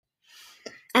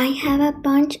I have a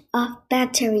bunch of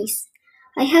batteries.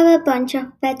 I have a bunch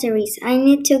of batteries I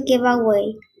need to give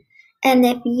away. And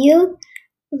if you'd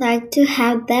like to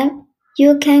have them,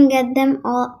 you can get them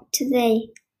all today.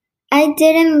 I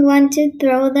didn't want to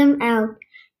throw them out.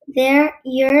 They're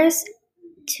yours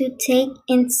to take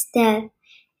instead.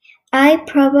 I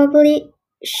probably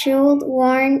should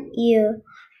warn you.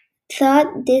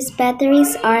 Thought these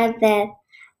batteries are dead.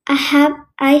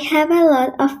 I have a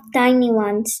lot of tiny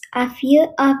ones. A few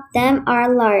of them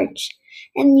are large,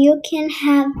 and you can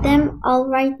have them all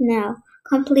right now,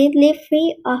 completely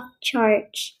free of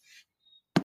charge.